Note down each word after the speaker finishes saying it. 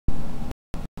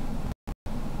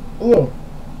Hello.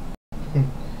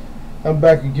 I'm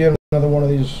back again with another one of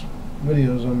these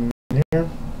videos I'm making here.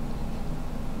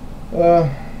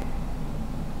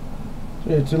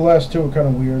 The last two are kind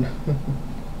of weird.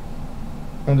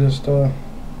 I just,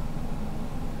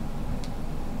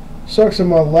 sucks that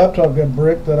my laptop got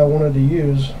bricked that I wanted to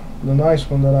use. The nice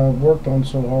one that I worked on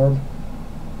so hard.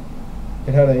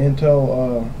 It had an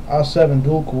Intel i7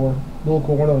 dual core,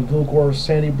 one of those dual core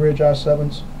Sandy Bridge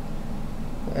i7s.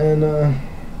 And,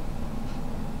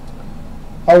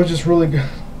 I was just really good.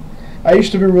 I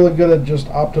used to be really good at just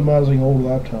optimizing old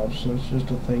laptops, so it's just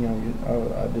a thing I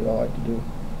like to do.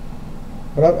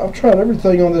 But I've tried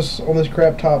everything on this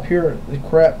crap top here, the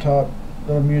crap top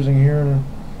that I'm using here, in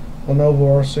a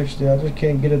Lenovo R60. I just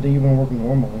can't get it to even work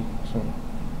normally. So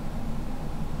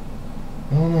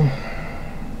I don't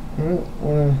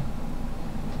know.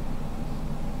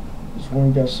 Just when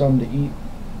you got something to eat,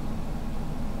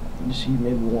 just eat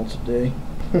maybe once a day.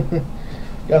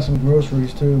 Got some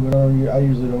groceries too, but I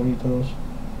usually don't eat those.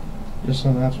 Just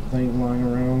to have some things lying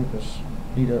around because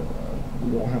we don't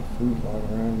have food lying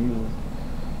around usually.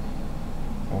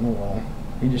 I don't know why.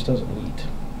 He just doesn't eat.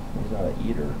 He's not an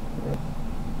eater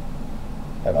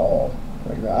at all.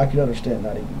 Like, I could understand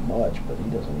not eating much, but he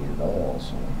doesn't eat at all.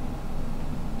 So.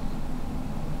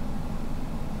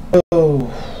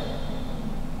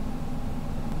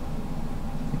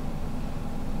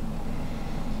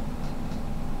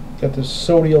 Got this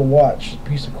Sodio watch,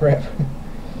 piece of crap.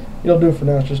 It'll do for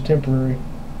now. It's just temporary.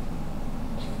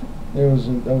 That was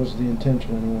the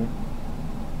intention anyway.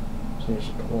 So it's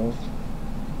the 12th.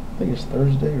 I think it's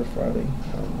Thursday or Friday.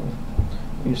 I don't know.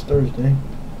 I think it's Thursday.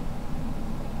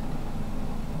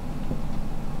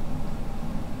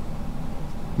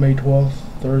 May 12th,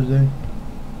 Thursday.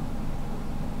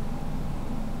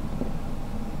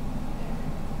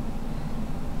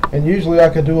 And usually I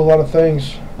could do a lot of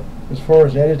things as far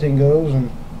as editing goes, and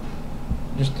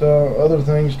just other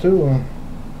things too,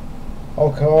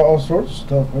 all sorts of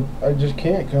stuff. But I just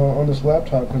can't on this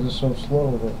laptop because it's so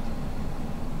slow. But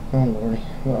don't worry.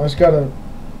 I just got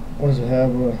what does it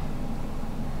have?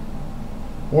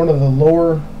 One of the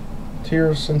lower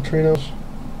tier Centrinos.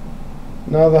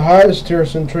 Now the highest tier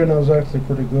Centrino is actually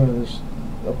pretty good. It's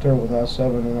up there with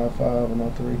i7 and i5 and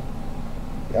i3,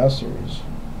 the i-series.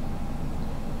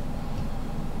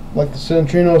 Like the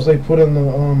Centrinos, they put in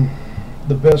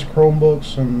the best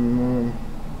Chromebooks and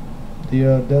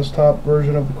the desktop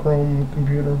version of the Chrome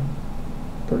computer.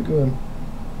 Pretty good.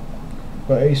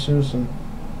 By Asus, and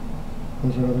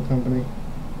what was another company?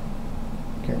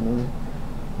 Can't remember.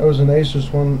 That was an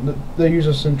Asus one. They use a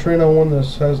Centrino one that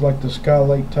has like the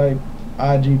Skylake type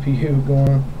iGPU going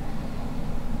on.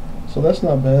 So that's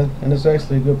not bad, and it's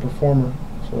actually a good performer.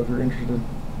 So if you're interested,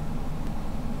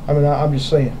 I mean, I'm just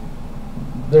saying.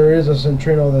 There is a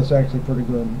Centrino that's actually pretty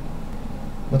good,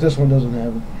 but this one doesn't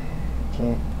have it.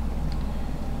 So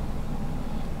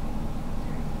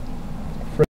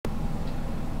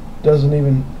doesn't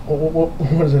even. What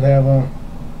does it have? A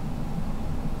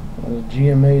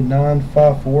GMA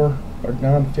 954 or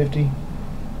 950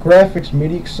 graphics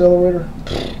media accelerator.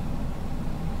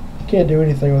 Can't do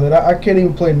anything with it. I can't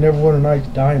even play Neverwinter Nights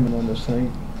Diamond on this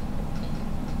thing.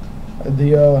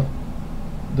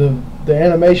 The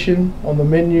animation on the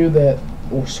menu, that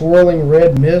swirling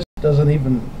red mist, doesn't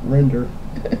even render.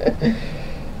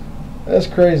 That's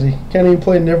crazy. Can't even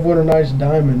play Neverwinter Nights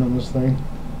Diamond on this thing.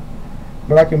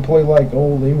 But I can play like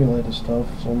old emulated stuff.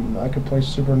 So I could play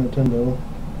Super Nintendo.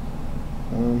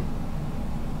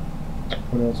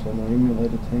 What else on the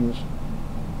emulated things?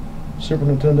 Super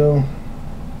Nintendo.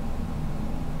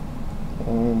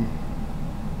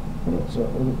 What else?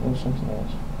 What was something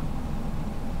else?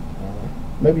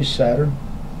 Maybe Saturn.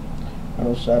 I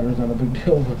know Saturn's not a big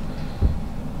deal, but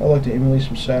I like to emulate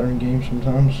some Saturn games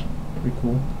sometimes. Pretty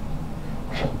cool.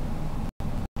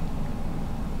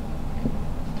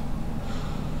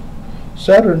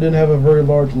 Saturn didn't have a very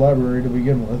large library to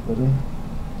begin with, but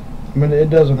I mean, it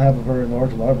doesn't have a very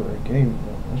large library of games,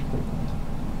 but that's pretty cool.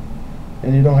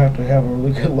 And you don't have to have a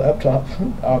really good laptop,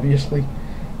 obviously,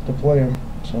 to play them.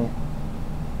 So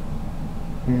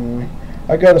anyway.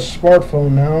 I got a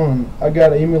smartphone now, and I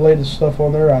got emulated stuff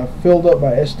on there. I filled up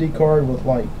my SD card with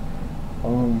like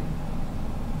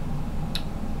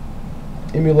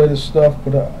emulated stuff,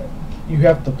 but you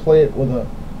have to play it with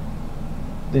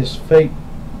this fake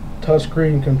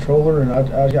touchscreen controller, and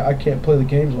I can't play the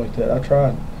games like that. I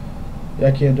tried. Yeah,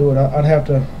 I can't do it. I'd have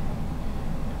to.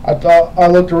 I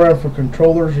looked around for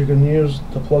controllers you can use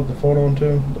to plug the phone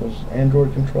onto, those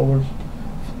Android controllers.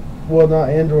 Well, not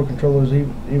Android controllers,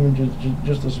 even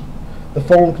just the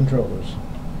phone controllers.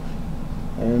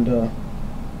 And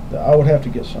I would have to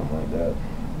get something like that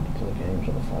to play games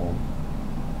on the phone.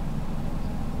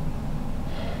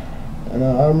 And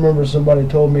I remember somebody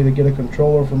told me to get a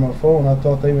controller for my phone. I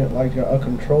thought they meant like a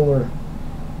controller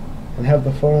and have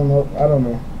the phone up. I don't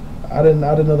know. I didn't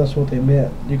know that's what they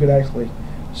meant. You could actually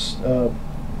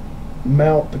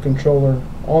mount the controller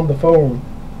on the phone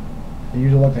and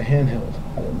use it like a handheld.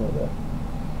 I didn't know that.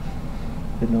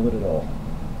 Didn't know that at all.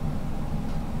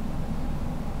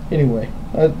 Anyway,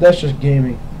 that's just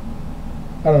gaming.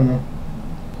 I don't know.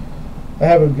 I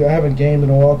haven't gamed in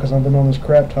a while because I've been on this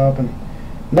crap top, and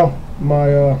no,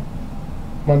 my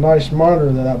nice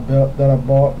monitor that I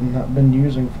bought and I've been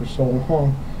using for so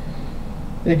long,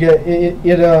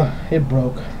 it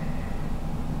broke.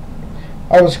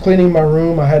 I was cleaning my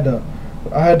room. I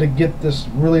had to get this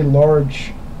really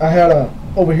large. I had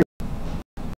over here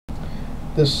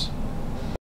this.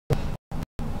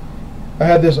 I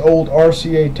had this old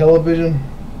RCA television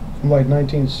from like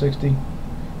 1960.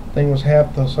 Thing was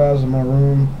half the size of my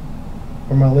room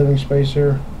or my living space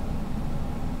here.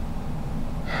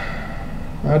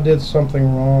 I did something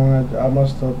wrong. I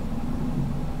must have,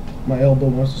 my elbow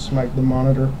must have smacked the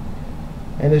monitor,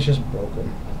 and it's just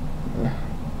broken.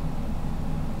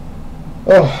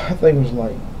 Oh, that thing was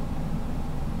like,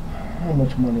 how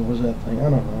much money was that thing? I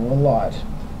don't know, a lot.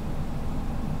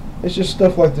 It's just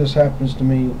stuff like this happens to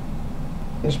me.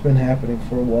 It's been happening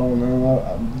for a while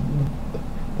now.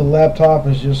 The laptop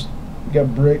has just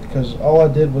got bricked because all I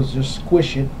did was just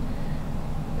squish it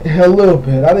a little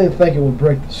bit. I didn't think it would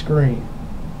break the screen.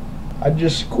 I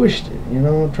just squished it, you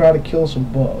know, try to kill some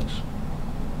bugs.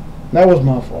 That was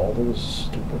my fault. It was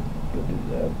stupid to do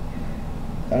that.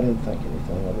 I didn't think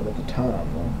anything of it at the time,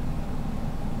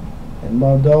 though. And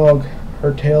my dog,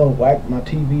 her tail whacked my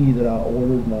TV that I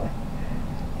ordered, my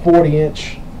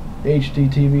 40-inch HD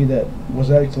TV that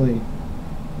was actually,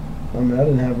 I mean, I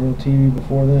didn't have a real TV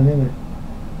before then either.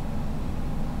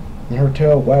 And her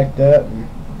tail whacked that, and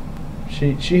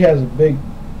she has a big,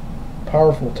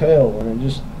 powerful tail, and it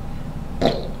just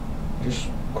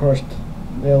crushed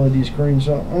the LED screen.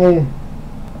 So I mean,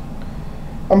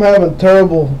 I'm having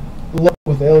terrible luck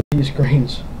with LED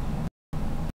screens.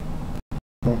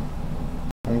 I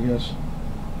guess.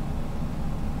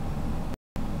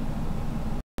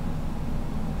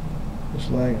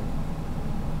 Just lagging.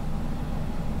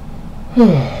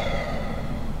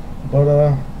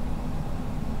 But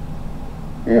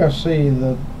yeah, see,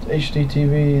 the HD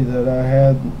TV that I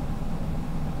had,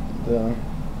 the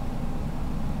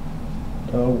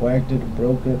whacked it,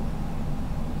 broke it.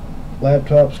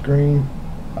 Laptop screen,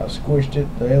 I squished it.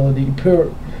 The LED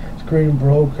screen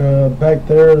broke. Back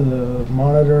there, the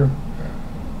monitor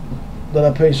that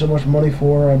I paid so much money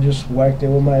for, I just whacked it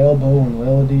with my elbow, and the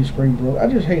LED screen broke. I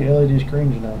just hate LED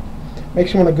screens now.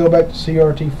 Makes me want to go back to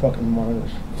CRT fucking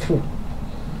monitors.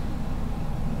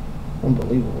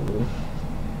 Unbelievable, dude.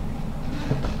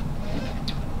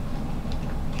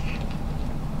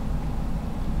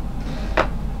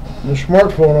 The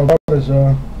smartphone I bought is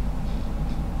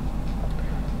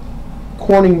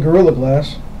Corning Gorilla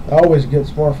Glass. I always get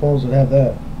smartphones that have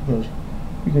that, because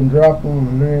you can drop them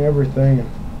and everything, and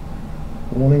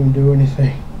it won't even do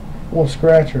anything. It won't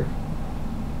scratch or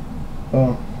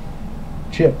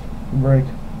chip, break.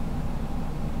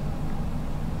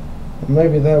 And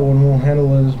maybe that one won't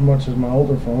handle it as much as my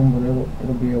older phone, but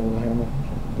it'll be able to handle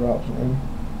drops in.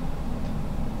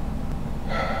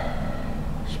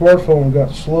 Smartphone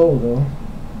got slow though.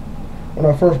 When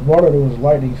I first bought it, it was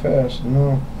lightning fast.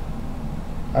 Now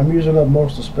I'm using up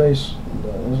most of the space.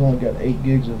 And, it's only got 8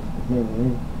 gigs of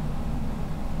memory.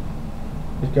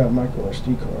 It's got a micro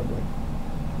SD card, but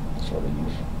that's what I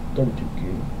use. 32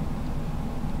 gig.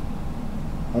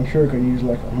 I'm sure it can use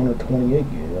like 128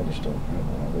 gig. I just don't have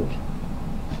one of those.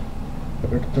 I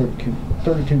got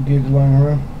 32 gigs lying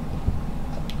around.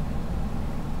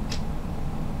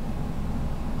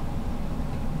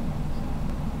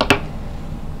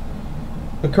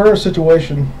 The current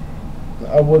situation,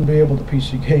 I wouldn't be able to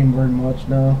PC game very much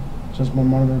now, since my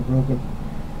monitor is broken.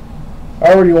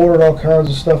 I already ordered all kinds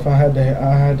of stuff I had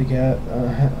to get.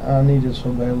 I needed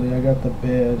so badly. I got the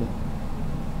bed,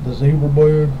 the zebra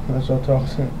bed. That's what I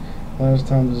talked about last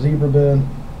time. The zebra bed,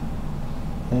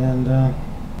 and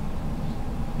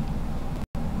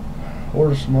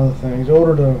ordered some other things.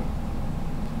 Ordered a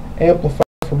amplifier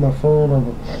for my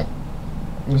phone.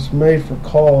 It's made for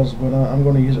calls, but I'm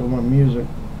going to use it with my music.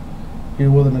 Get it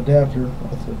with an adapter,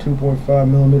 with a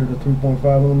 2.5mm to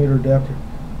 3.5mm adapter.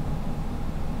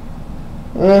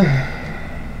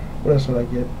 What else did I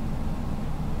get?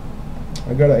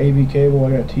 I got an AV cable. I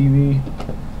got a TV,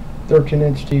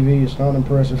 13-inch TV. It's not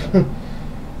impressive,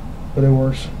 but it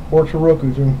works. Works for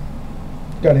Roku too.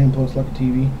 Got inputs like a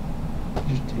TV.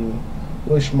 just teeny,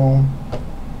 really small.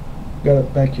 Got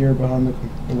it back here behind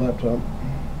the laptop.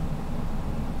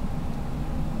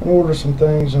 I ordered some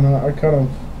things, and I kind of,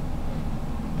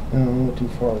 went too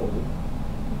far with it.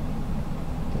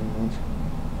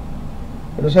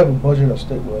 I just have a budget I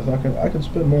stick with. I can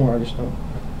spend more. I just don't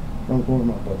go over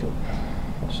my budget.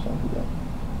 I just don't do that.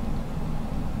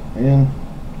 And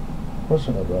what's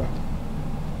did I buy?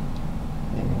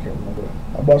 I can't remember.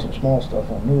 I bought some small stuff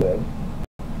on Newegg.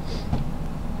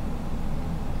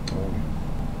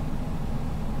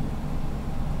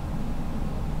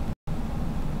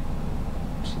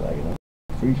 Just lagging up,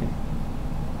 freezing.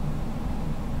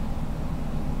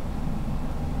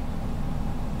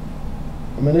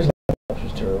 I mean, this laptop's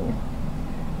just terrible.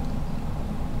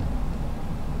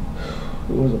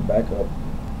 It was a backup.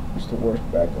 It's the worst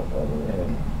backup I've ever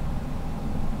had.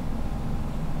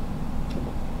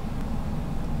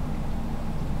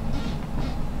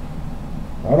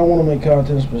 I don't want to make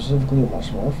content specifically with my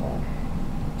smartphone,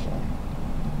 so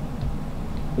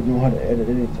I don't know how to edit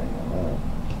anything on that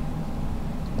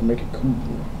and make it cool.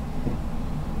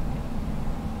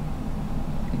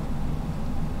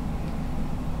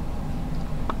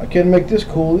 I can't make this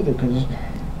cool either because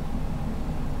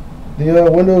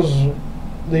the Windows,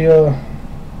 the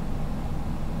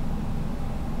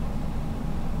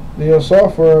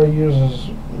software I use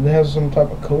it has some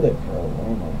type of codec problem. I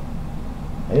don't know.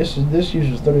 This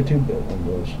uses 32-bit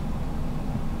Windows.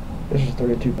 This is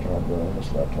 32-bit hardware on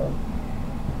this laptop.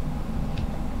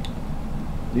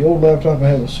 The old laptop I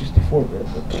had was 64-bit,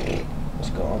 but it's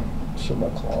gone. It's in my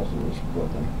closet. It's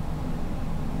broken.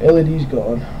 LED's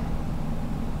gone.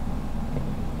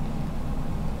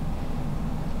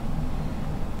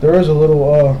 There is a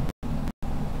little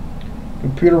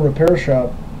computer repair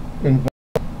shop in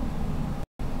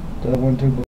that I went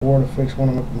to before to fix one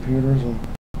of my computers, and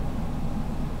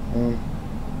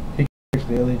he can fix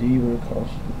the LED, but it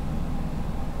costs.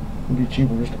 It'd be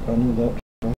cheaper just to buy a new laptop.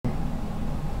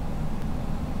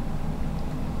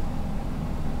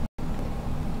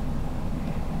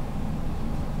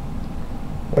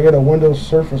 I got a Windows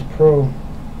Surface Pro.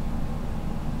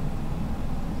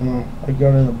 I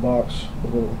got it in a box, a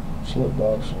little slip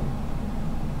box.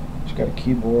 It's got a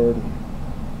keyboard. And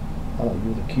I don't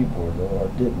use the keyboard though. I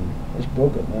didn't. It's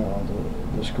broken now.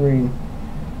 The screen.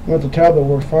 With the tablet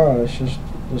worked fine. It's just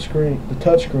the screen. The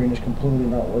touch screen is completely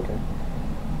not working.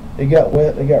 It got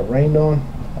wet. It got rained on.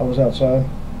 I was outside,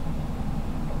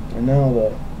 and now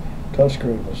the touch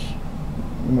screen is.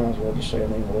 You might as well just say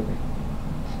it ain't working.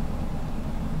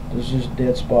 There's just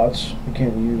dead spots. You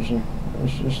can't use them.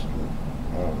 It's just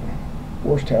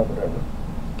worst tablet ever.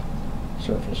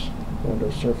 Surface.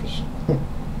 Windows Surface.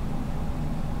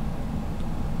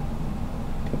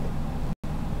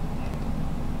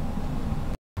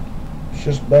 It's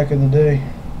just back in the day.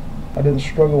 I didn't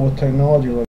struggle with technology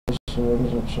like this, so it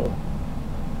wasn't so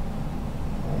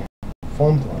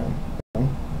fun playing. You know?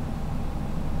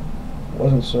 It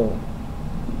wasn't so.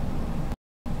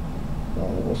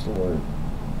 What's the word?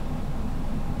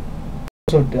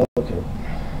 So delicate.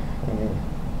 I mean,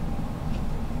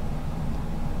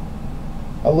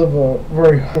 I live a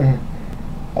very,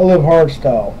 I live hard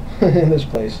style in this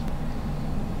place.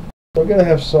 So I gotta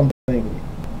have something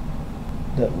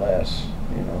that lasts,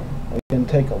 you know. It can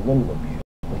take a little abuse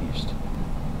at least.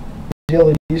 The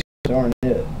LEDs aren't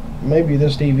it. Maybe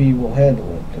this TV will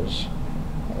handle it because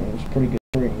I mean, it's pretty good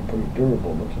screen, pretty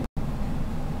durable looking.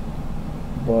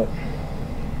 But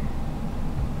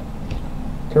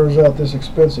turns out this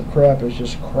expensive crap is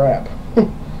just crap.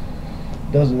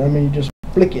 Doesn't, I mean, you just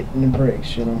flick it and it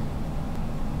breaks, you know.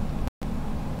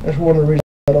 That's one of the reasons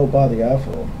I don't buy the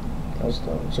iPhone.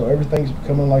 So everything's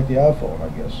becoming like the iPhone, I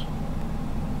guess.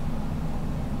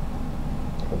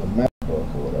 Or the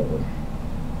MacBook or whatever.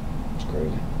 It's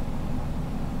crazy.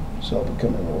 It's all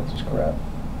becoming with this crap.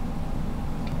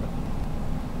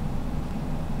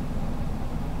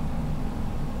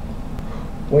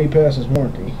 Way past his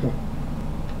warranty.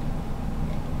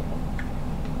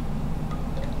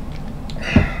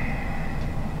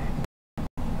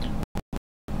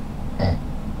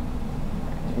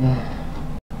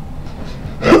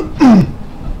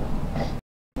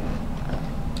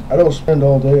 I don't spend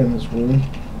all day in this room,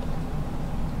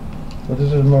 but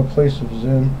this is my place of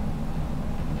zen.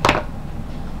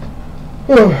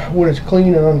 When it's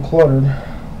clean and uncluttered,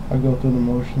 I go through the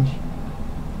motions,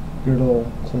 get it all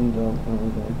cleaned up and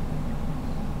everything.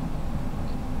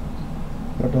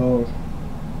 My dog,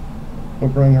 I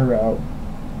bring her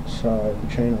outside and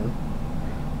chain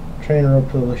her up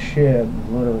to the shed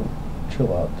and let her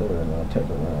chill out there, and I take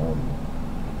her around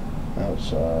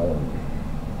outside.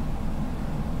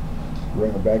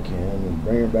 bring her back in and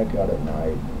bring her back out at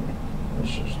night. And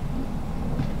it's just,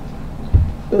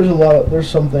 there's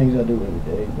some things I do every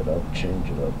day, but I'll change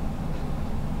it up.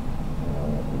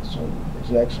 It's the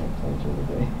exact same things every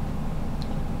day.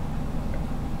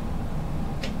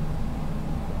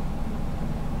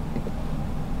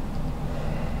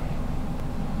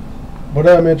 But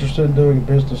I'm interested in doing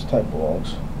business type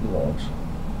vlogs,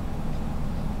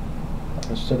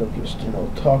 instead of just,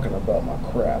 talking about my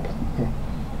crap.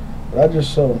 But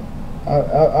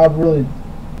I really,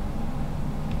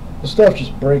 the stuff's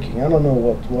just breaking. I don't know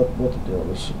what the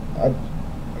deal is. I don't know.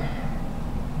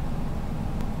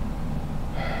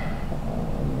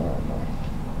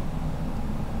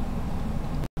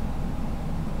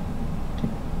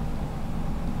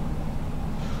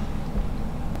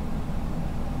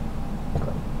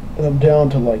 I'm down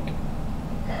to like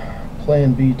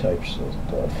Plan B type stuff,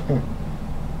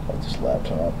 like this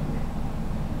laptop.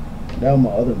 Now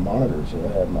my other monitors, I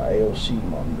have my AOC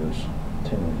monitors,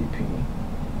 1080p,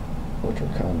 which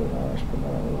are kind of nice, but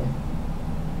not really.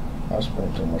 I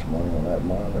spent so much money on that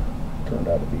monitor, turned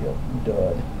out to be a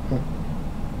dud.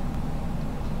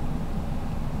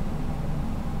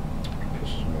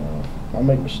 Pisses me off. I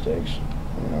make mistakes,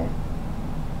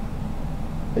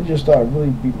 I really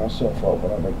beat myself up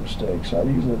when I make mistakes. I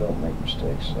usually don't make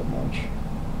mistakes that much.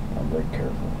 I'm very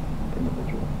careful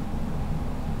individual.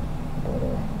 But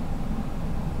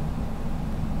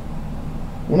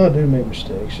when I do make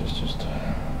mistakes, it just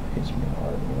hits me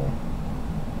hard,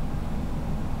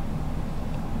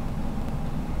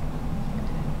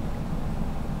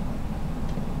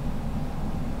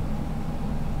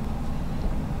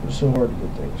 It's so hard to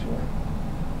get things here.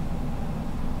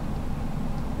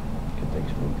 Get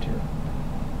things moved here.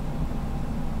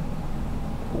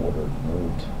 Ordered,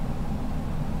 moved.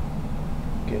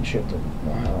 Get shipped to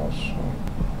my house.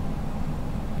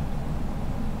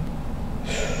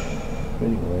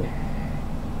 Anyway.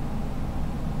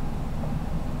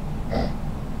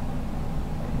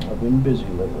 I've been busy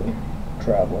lately,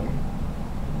 traveling.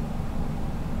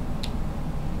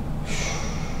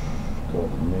 Go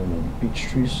to Noonan,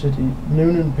 Peachtree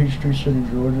City,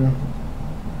 Georgia.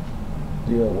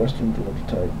 The western Georgia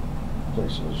type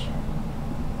places.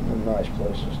 And nice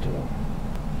places too.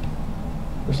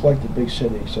 It's like the big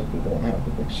city, except we don't have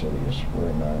the big city. It's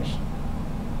very nice.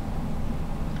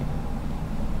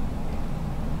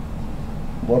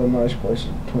 A lot of nice places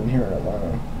between here and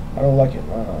Atlanta. I don't like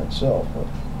Atlanta itself, but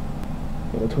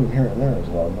between here and there, there's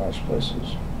a lot of nice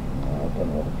places. I've done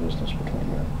a lot of business between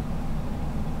there.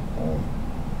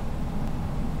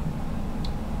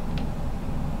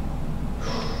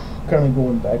 Kind of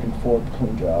going back and forth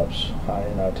between jobs,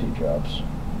 high-end IT jobs,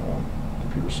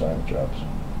 computer science jobs.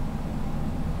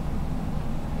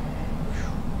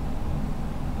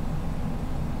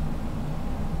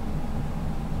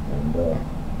 And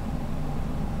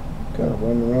kind of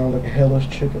running around like a headless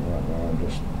chicken right now,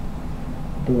 just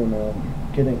doing,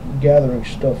 gathering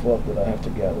stuff up that I have to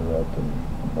gather up, and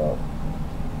about,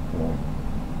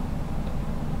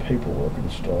 paperwork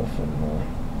and stuff, and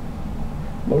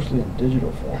mostly in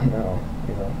digital form now.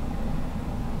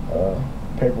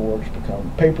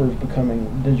 Paper is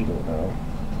becoming digital now.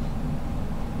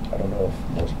 I don't know if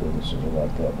most businesses are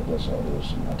like that, but that's how it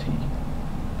is in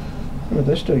IT.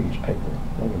 They still use paper,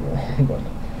 don't get me wrong, but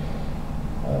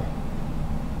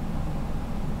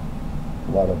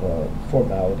a lot of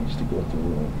formalities to go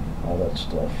through and all that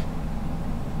stuff.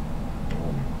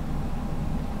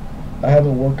 I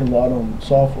haven't worked a lot on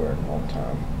software in a long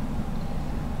time.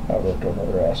 I worked on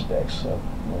other aspects of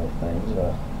things.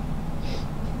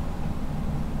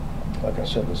 Like I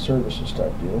said, the services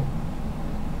type deal.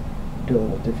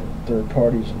 Dealing with different third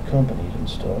parties and companies and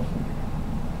stuff.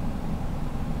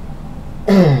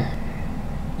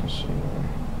 Let's see.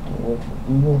 I worked for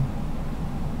Google,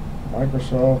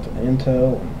 Microsoft, and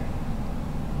Intel, and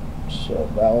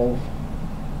Valve.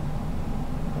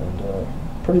 And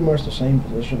pretty much the same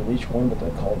position in each one, but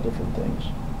they call different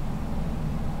things.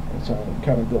 It's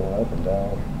kind of going up and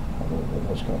down in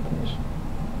those companies.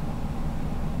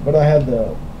 But I had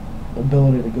the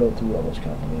ability to go through all those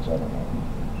companies. I don't know.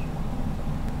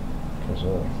 Because,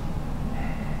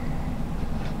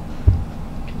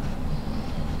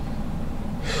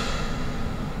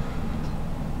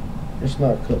 it's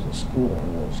not because of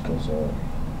schooling, it's because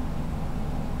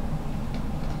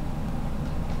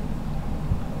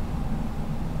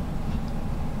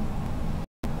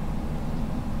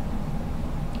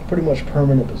pretty much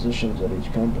permanent positions at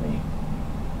each company,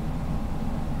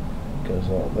 because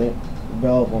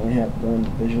Valve only had one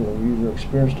visual user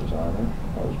experience designer.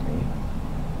 That was me.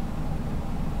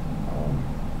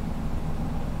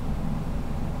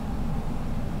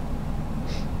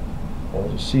 I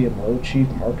was a CMO, Chief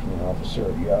Marketing Officer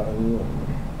at Yahoo and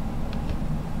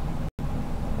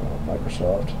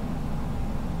Microsoft.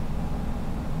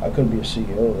 I couldn't be a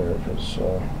CEO there because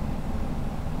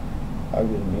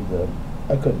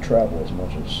I couldn't travel as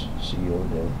much as CEO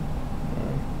did.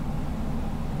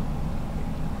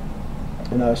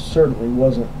 And I certainly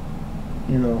wasn't,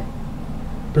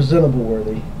 presentable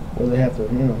worthy, where they have to,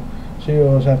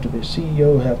 CEOs have to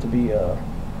be,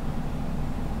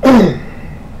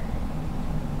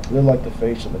 they're like the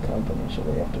face of the company, so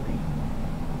they have to be,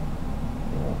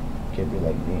 can't be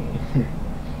like me.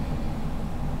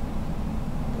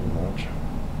 Pretty much.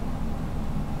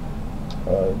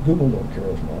 Google don't care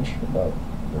as much about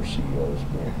their CEOs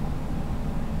being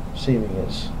seeming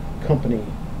as company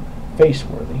face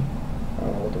worthy. I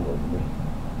don't know what the word would be.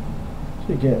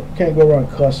 So you can't go around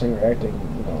cussing or acting,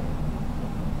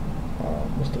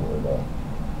 what's the word?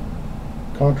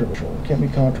 Controversial. You can't be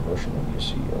controversial when you're a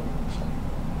CEO.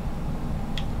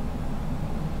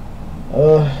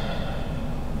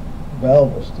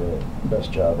 Valve was the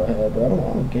best job I had, but I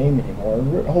don't game anymore.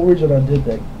 The whole reason I did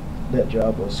that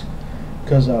job was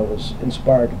because I was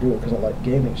inspired to do it because I like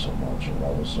gaming so much, and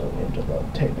I was so into the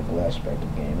technical aspect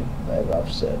of gaming. As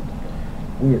I've said,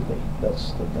 weirdly,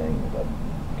 that's the thing that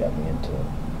got me into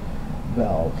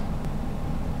Valve.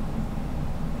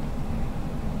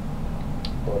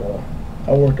 But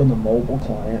I worked on the mobile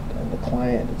client and the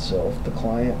client itself, the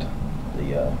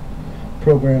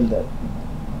program that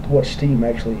what Steam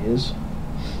actually is,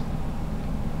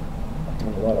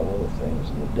 and a lot of other things,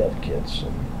 and the dev kits,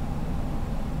 and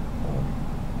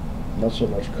not so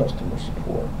much customer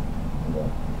support.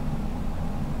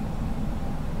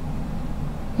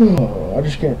 I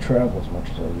just can't travel as much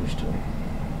as I used to.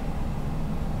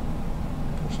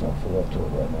 Just not full up to it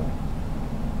right now.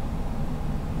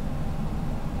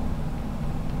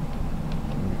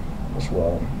 That's why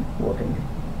I'm working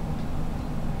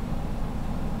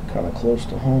kind of close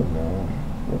to home now.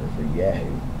 I'm working for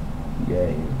Yahoo.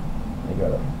 They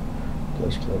got a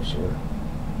place closer.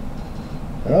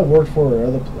 And I've worked for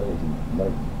other places,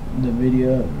 like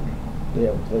NVIDIA, and they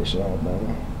have a place in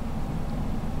Alabama.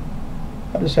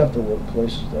 I just have to work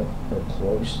places that are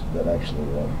close, that actually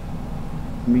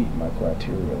meet my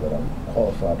criteria that I'm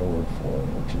qualified to work for,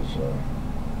 which is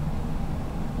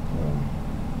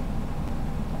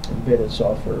embedded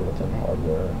software within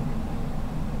hardware,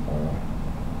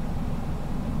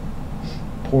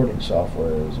 porting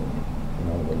softwares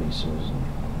and releases,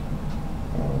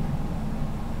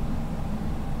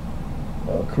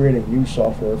 and creating new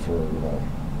software for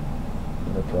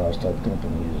enterprise type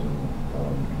companies, and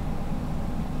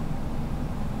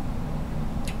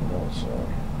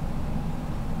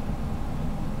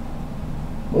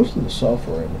most of the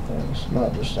software end of things,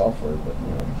 not just software, but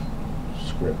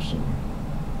scripts and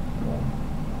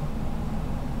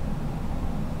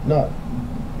not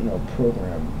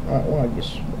program. Well, I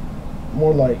guess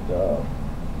more like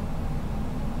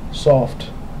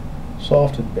soft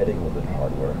embedding within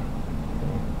hardware.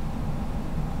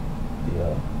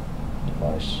 The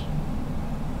device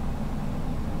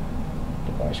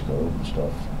code and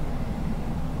stuff.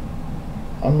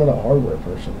 I'm not a hardware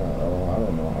person. I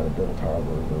don't know how to build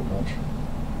hardware very much.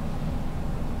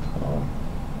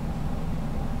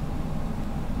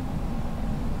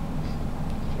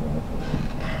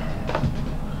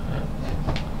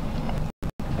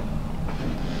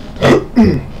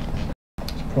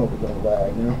 It's probably going to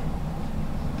lag now.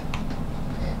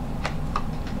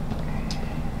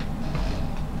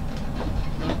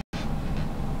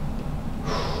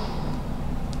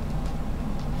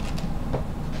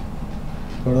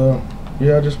 But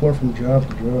yeah, I just went from job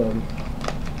to job.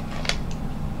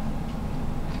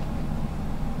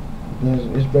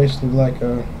 It's basically like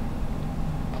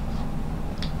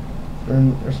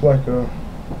it's like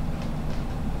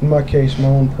in my case, my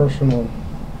own personal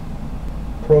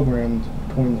program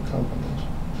between the companies.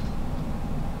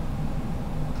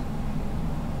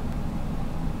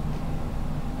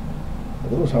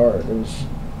 But it was hard. It was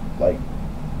like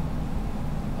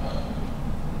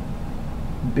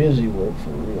busy work for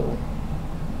real.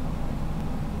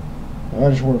 I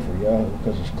just work for Yahoo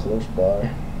because it's close by.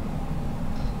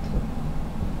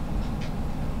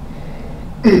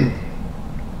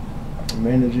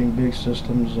 Managing big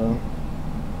systems,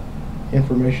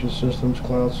 information systems,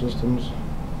 cloud systems.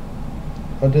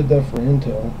 I did that for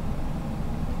Intel.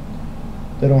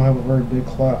 They don't have a very big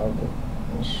cloud, but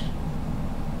it was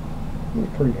a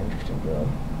pretty interesting job.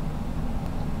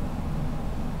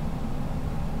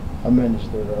 I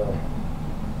managed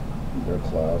their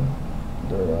cloud,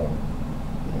 their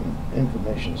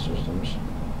information systems.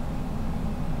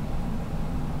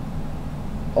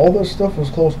 all this stuff was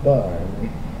close by. I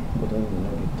mean, within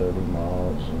maybe 30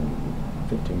 miles and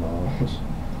 50 miles.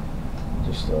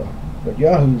 Just but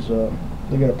Yahoo's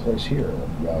they got a place here,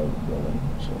 Yahoo building,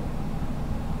 so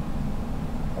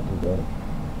I'll do that.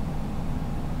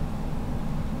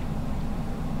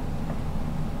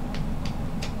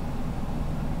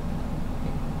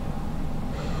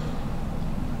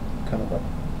 Kind of a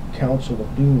Council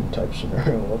of Doom type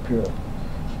scenario up here.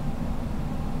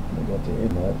 They got the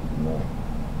internet and the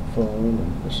phone,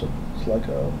 and it's like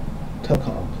a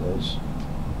telecom place.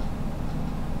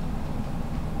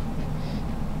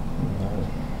 And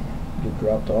I get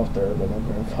dropped off there by my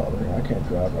grandfather. I can't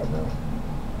drive right now.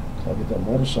 So I'll get that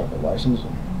motorcycle license.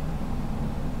 And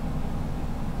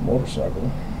motorcycle,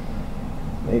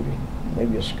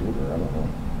 maybe a scooter. I don't know.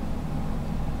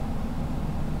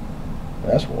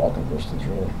 That's walking distance,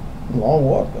 really. Long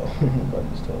walk, though. But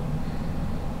still.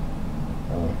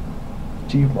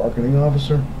 Chief Marketing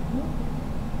Officer.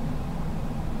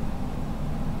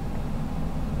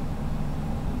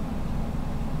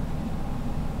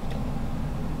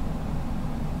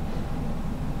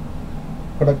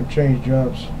 But I could change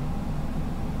jobs.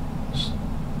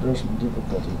 There's some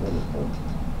difficulty with it, but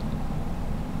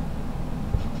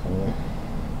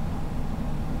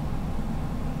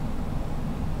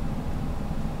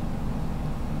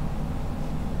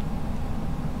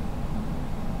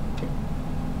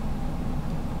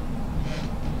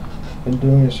been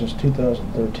doing it since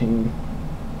 2013.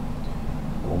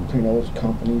 Going between all those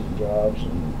companies and jobs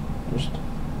and just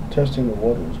testing the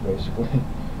waters, basically.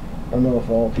 I don't know if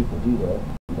all people do that,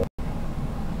 but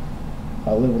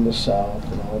I live in the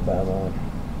South, in Alabama,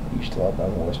 East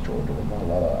Alabama, West Georgia. There's not a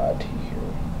lot of IT here.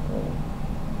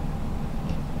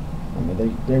 I mean,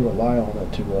 they rely on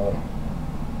it to,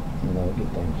 get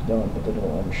things done, but they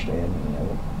don't understand any of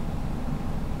it.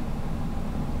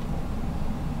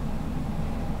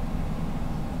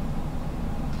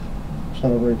 It's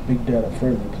not a very big data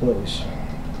friendly place.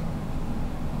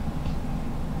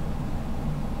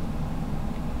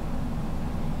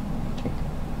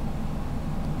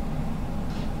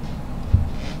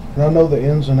 And I know the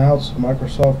ins and outs of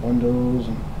Microsoft Windows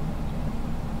and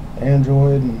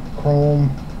Android and Chrome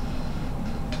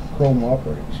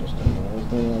operating system and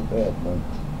everything like that, but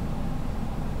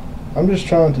I'm just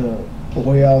trying to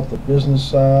weigh out the business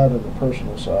side and the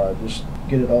personal side, just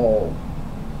get it all,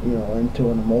 into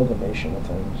an amalgamation of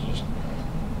things, just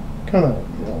kind of,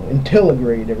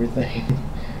 intelligrate everything.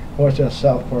 I watched that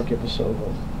South Park episode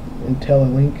of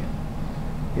IntelliLink.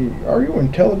 Are you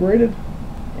intelligrated?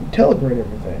 Intelligrate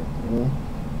everything,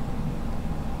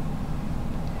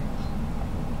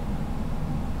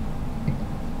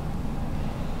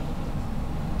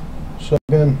 So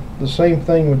again, the same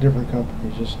thing with different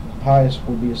companies. Just highest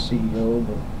will be a CEO,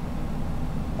 but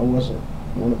I wasn't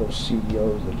one of those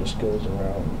CEOs that just goes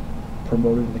around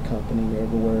promoting the company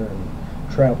everywhere and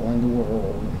traveling the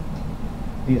world, and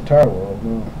the entire world.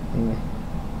 No.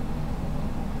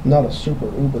 Not a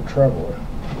super uber traveler.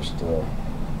 Just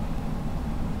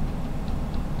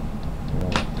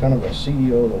kind of a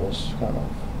CEO that was kind of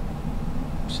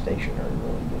stationary,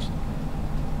 really, just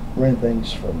ran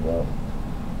things from a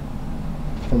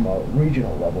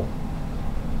regional level.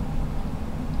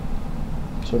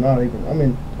 So not even, I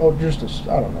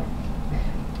don't know.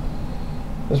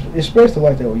 It's basically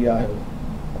like that with Yahoo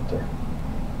up there.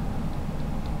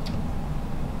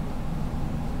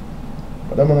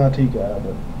 But I'm an IT guy,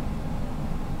 but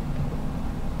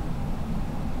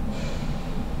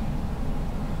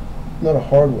not a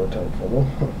hardware type fellow,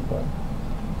 but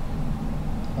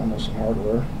I know some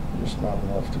hardware, just not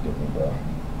enough to get me by.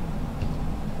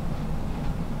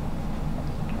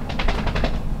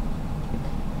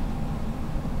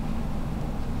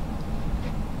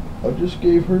 I just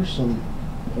gave her some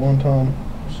one-time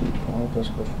soup. I hope that's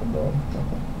good for the dog.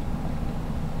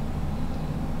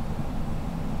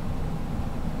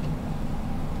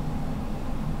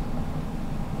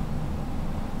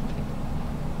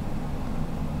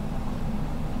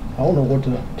 I don't know what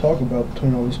to talk about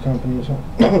between all these companies.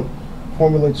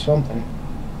 Formulate something.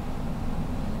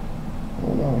 I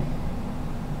don't know.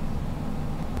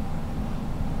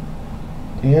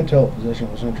 The Intel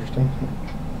position was interesting.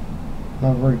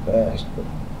 Not very fast, but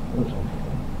it was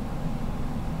interesting.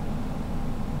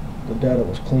 The data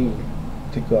was clean.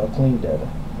 Clean data.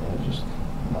 It was just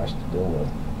nice to deal with.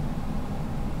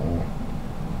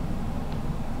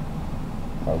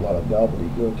 A lot of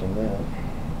gobbledygook in that.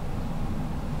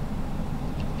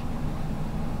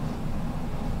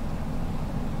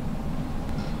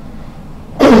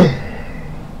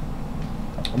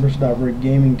 I'm just not very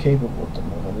gaming capable at the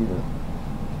moment either.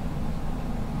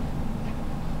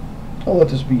 I'll let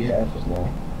this be half as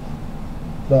long.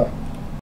 Bye.